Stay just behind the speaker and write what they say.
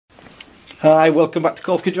Hi, welcome back to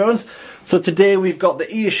Kolsky Drones. So today we've got the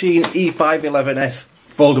Eachine E511S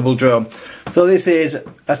foldable drone. So this is a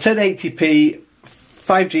 1080p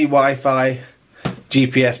 5G Wi-Fi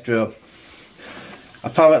GPS drone.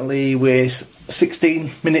 Apparently with 16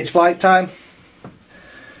 minutes flight time.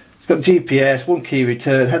 It's got GPS, one key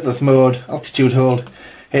return, headless mode, altitude hold,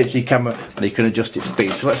 HD camera, and you can adjust its speed.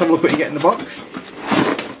 So let's have a look what you get in the box.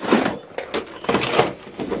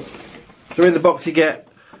 So in the box you get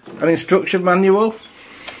an instruction manual,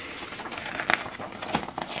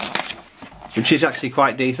 which is actually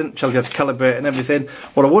quite decent, tells you how to calibrate and everything.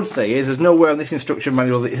 What I would say is there's nowhere on this instruction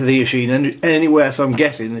manual that is the Eachine anywhere, so I'm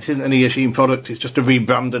guessing this isn't an Eachine product, it's just a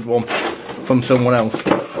rebranded one from someone else.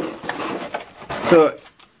 So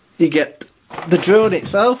you get the drone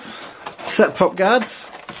itself, set of prop guards,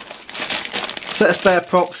 set of spare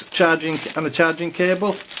props, charging and a charging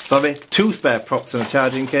cable, sorry, two spare props and a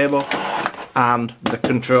charging cable, and the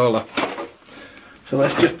controller. So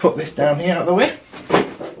let's just put this down here out of the way.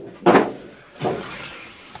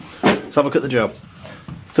 Let's have a look at the drone.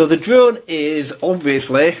 So the drone is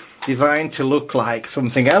obviously designed to look like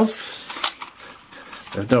something else.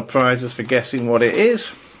 There's no prizes for guessing what it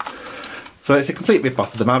is. So it's a complete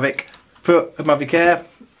rip-off of the Mavic Pro, Mavic Air.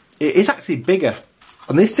 It is actually bigger,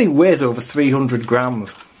 and this thing weighs over 300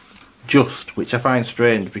 grams just, which I find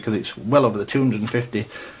strange because it's well over the 250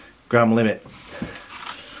 gram limit.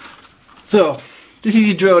 So this is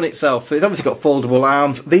your drone itself. So it's obviously got foldable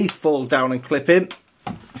arms. These fold down and clip in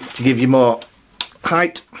to give you more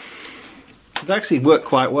height. They actually work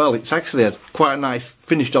quite well. It's actually quite a nice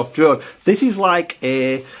finished off drone. This is like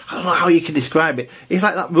a, I don't know how you can describe it. It's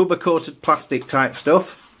like that rubber coated plastic type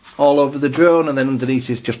stuff all over the drone, and then underneath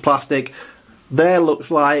is just plastic. There looks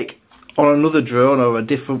like on another drone or a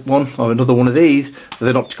different one or another one of these,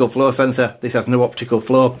 there's an optical flow sensor. This has no optical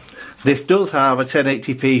flow. This does have a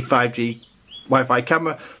 1080p 5G Wi-Fi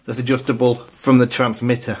camera that's adjustable from the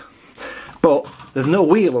transmitter, but there's no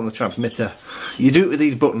wheel on the transmitter. You do it with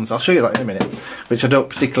these buttons. I'll show you that in a minute, which I don't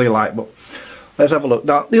particularly like, but let's have a look.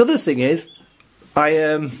 Now the other thing is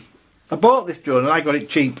I bought this drone and I got it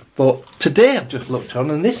cheap, but today I've just looked on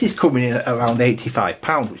and this is coming in at around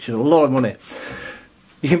 £85, which is a lot of money.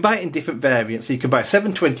 You can buy it in different variants. So you can buy a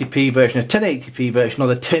 720p version, a 1080p version, or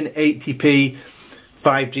the 1080p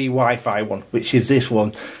 5G Wi-Fi one, which is this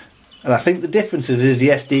one. And I think the difference is the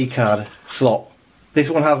SD card slot. This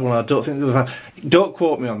one has one. I don't think there was a. Don't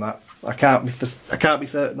quote me on that. I can't be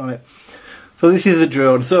certain on it. So this is the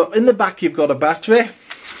drone. So in the back you've got a battery,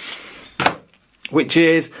 which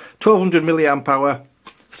is 1200 milliamp hour,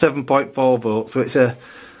 7.4 volts. So it's a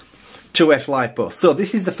 2S LiPo. So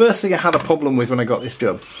this is the first thing I had a problem with when I got this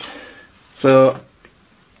drone. So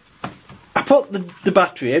I put the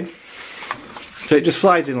battery in, so it just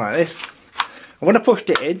slides in like this, and when I pushed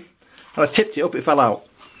it in and I tipped it up, it fell out.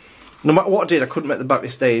 No matter what I did, I couldn't make the battery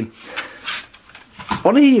stay in.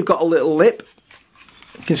 On here you've got a little lip.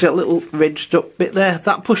 You can see that little ridged up bit there.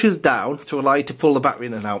 That pushes down to allow you to pull the battery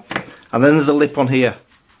in and out. And then there's a lip on here.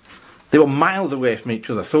 They were miles away from each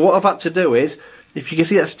other. So what I've had to do is, if you can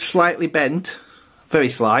see that's slightly bent, very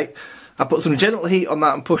slight, I put some gentle heat on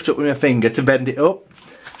that and pushed up with my finger to bend it up.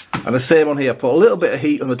 And the same on here, I put a little bit of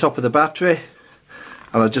heat on the top of the battery,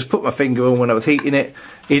 and I just put my finger on when I was heating it,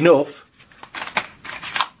 enough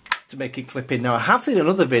to make it clip in. Now I have seen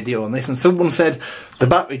another video on this and someone said the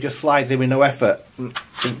battery just slides in with no effort.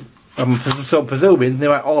 So I'm presuming they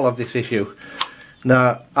might all have this issue.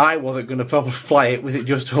 Now I wasn't going to probably fly it with it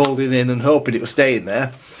just holding in and hoping it was staying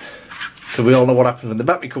there. So we all know what happens when the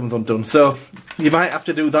battery comes undone. So you might have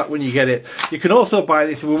to do that when you get it. You can also buy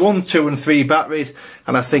this with 1, 2 and 3 batteries.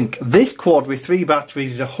 And I think this quad with 3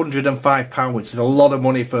 batteries is £105, which is a lot of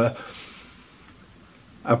money for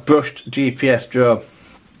a brushed GPS drone.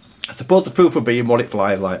 I suppose the proof will be in what it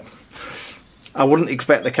flies like. I wouldn't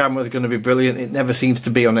expect the camera is going to be brilliant. It never seems to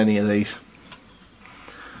be on any of these.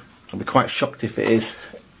 I'll be quite shocked if it is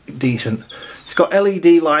decent. It's got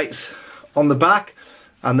LED lights on the back,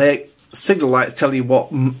 and they signal lights tell you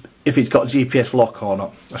what if it's got GPS lock or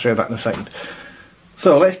not. I'll show you that in a second.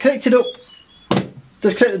 So let's connect it up.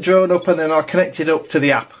 Just connect the drone up and then I'll connect it up to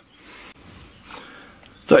the app.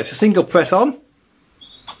 So it's a single press on.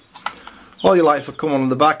 All your lights will come on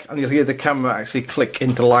the back and you'll hear the camera actually click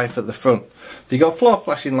into life at the front. So you've got 4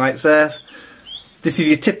 flashing lights there. This is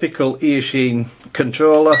your typical Eachine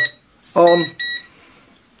controller on,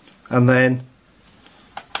 and then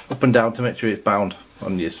up and down to make sure it's bound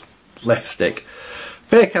on your left stick.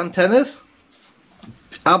 Fake antennas,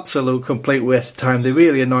 absolute complete waste of time. They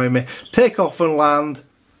really annoy me. Take off and land,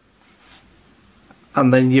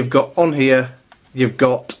 and then you've got on here, you've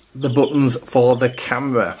got the buttons for the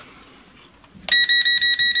camera.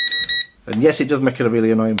 And yes, it does make a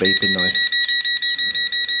really annoying beeping noise.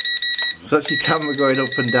 So that's your camera going up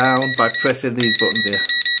and down by pressing these buttons here.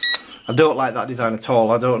 I don't like that design at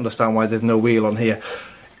all. I don't understand why there's no wheel on here.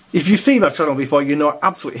 If you've seen my channel before, you know I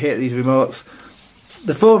absolutely hate these remotes.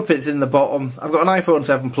 The phone fits in the bottom. I've got an iPhone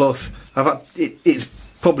 7 Plus. It's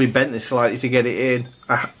probably bent this slightly to get it in.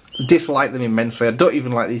 I dislike them immensely. I don't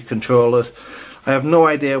even like these controllers. I have no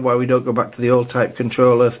idea why we don't go back to the old type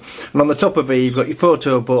controllers. And on the top of it, you've got your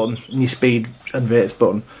photo button and your speed and rates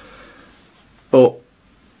button. But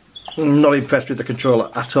I'm not impressed with the controller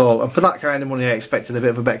at all. And for that kind of money, I expected a bit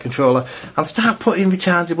of a better controller. And start putting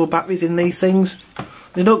rechargeable batteries in these things.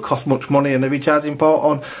 They don't cost much money, and the recharging port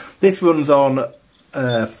on. This runs on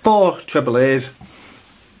 4 AAAs.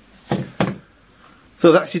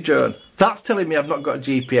 So that's your drone. That's telling me I've not got a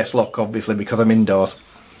GPS lock, obviously, because I'm indoors.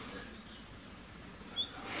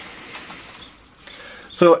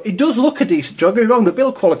 So it does look a decent drone. Don't get me wrong, the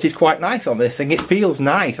build quality is quite nice on this thing. It feels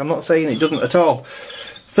nice. I'm not saying it doesn't at all.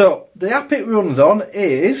 So the app it runs on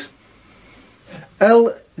is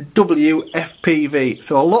LWFPV.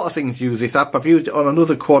 So a lot of things use this app. I've used it on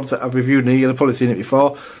another quad that I've reviewed and you've probably seen it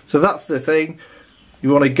before. So that's the thing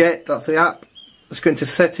you want to get. That's the app. Let's go into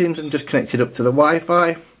settings and just connect it up to the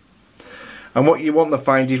Wi-Fi. And what you want to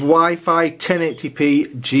find is Wi-Fi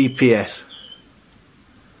 1080p GPS.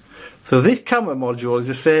 So this camera module is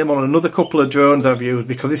the same on another couple of drones I've used,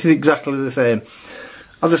 because this is exactly the same.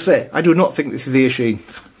 As I say, I do not think this is the Eachine.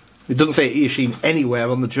 It doesn't say Eachine anywhere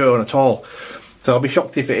on the drone at all. So I'll be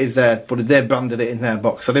shocked if it is there, but they've branded it in their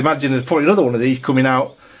box. I'd imagine there's probably another one of these coming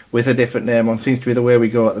out with a different name on. Seems to be the way we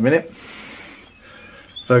go at the minute.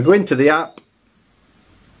 So I go into the app.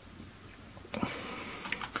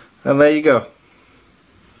 And there you go.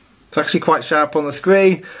 It's actually quite sharp on the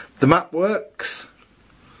screen. The map works.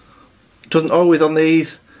 It doesn't always on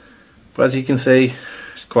these, but as you can see,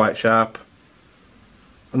 it's quite sharp.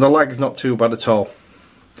 And the lag's not too bad at all.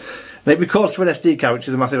 And it records to an SD card, which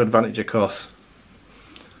is a massive advantage, of course.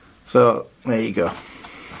 So there you go.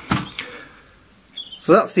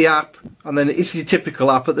 So that's the app, and then it's your typical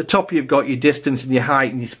app. At the top you've got your distance and your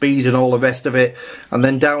height and your speed and all the rest of it, and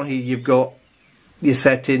then down here you've got your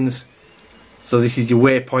settings. So this is your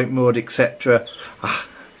waypoint mode, etc.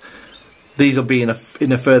 These will be in a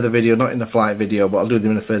further video, not in the flight video, but I'll do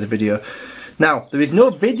them in a further video. Now, there is no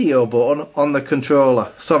video button on the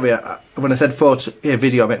controller. Sorry, when I said photo,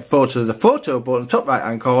 video, I meant photo. There's a photo button, top right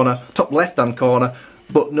hand corner, top left hand corner,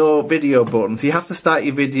 but no video button. So you have to start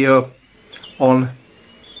your video on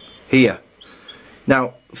here.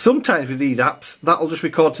 Now, sometimes with these apps, that'll just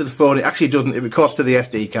record to the phone. It actually doesn't. It records to the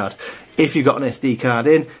SD card. If you've got an SD card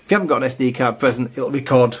in, if you haven't got an SD card present, it'll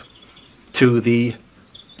record to the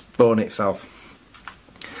phone itself.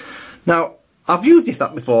 Now, I've used this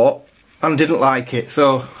app before and didn't like it,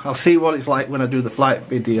 so I'll see what it's like when I do the flight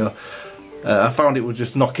video. I found it was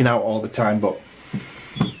just knocking out all the time, but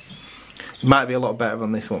it might be a lot better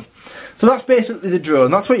on this one. So that's basically the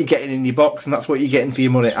drone. That's what you're getting in your box, and that's what you're getting for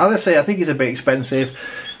your money. As I say, I think it's a bit expensive,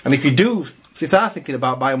 and if you are thinking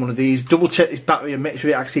about buying one of these, double check this battery and make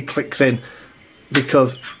sure it actually clicks in,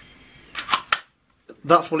 because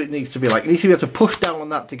that's what it needs to be like. You need to be able to push down on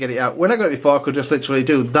that to get it out. When I got it before, I could just literally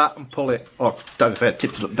do that and pull it. Or, as I said,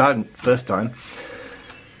 tipped it up down first time.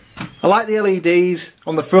 I like the LEDs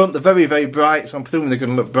on the front. They're very, very bright, so I'm presuming they're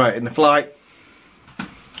going to look bright in the flight.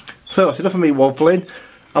 So, it's enough of me waffling.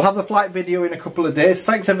 I'll have the flight video in a couple of days.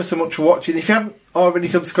 Thanks ever so much for watching. If you haven't already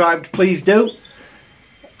subscribed, please do.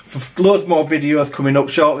 For loads more videos coming up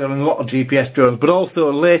shortly on a lot of GPS drones, but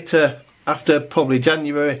also later, after probably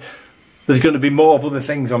January, there's going to be more of other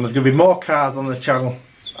things on. There's going to be more cars on the channel,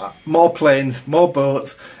 more planes, more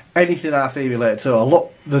boats, anything RC related.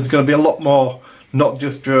 So there's going to be a lot more, not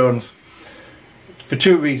just drones. For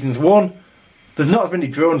two reasons. One, there's not as many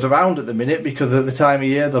drones around at the minute because at the time of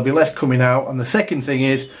year there'll be less coming out. And the second thing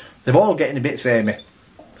is, they're all getting a bit samey.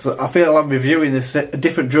 So I feel I'm reviewing a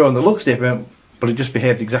different drone that looks different, but it just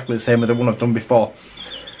behaves exactly the same as the one I've done before.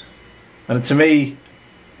 And to me,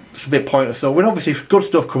 it's a bit pointless. So when obviously good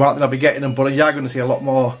stuff come out, then I'll be getting them, but you are going to see a lot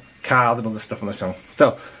more cars and other stuff on the channel.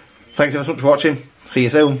 So, thanks ever so much for watching. See you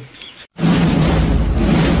soon.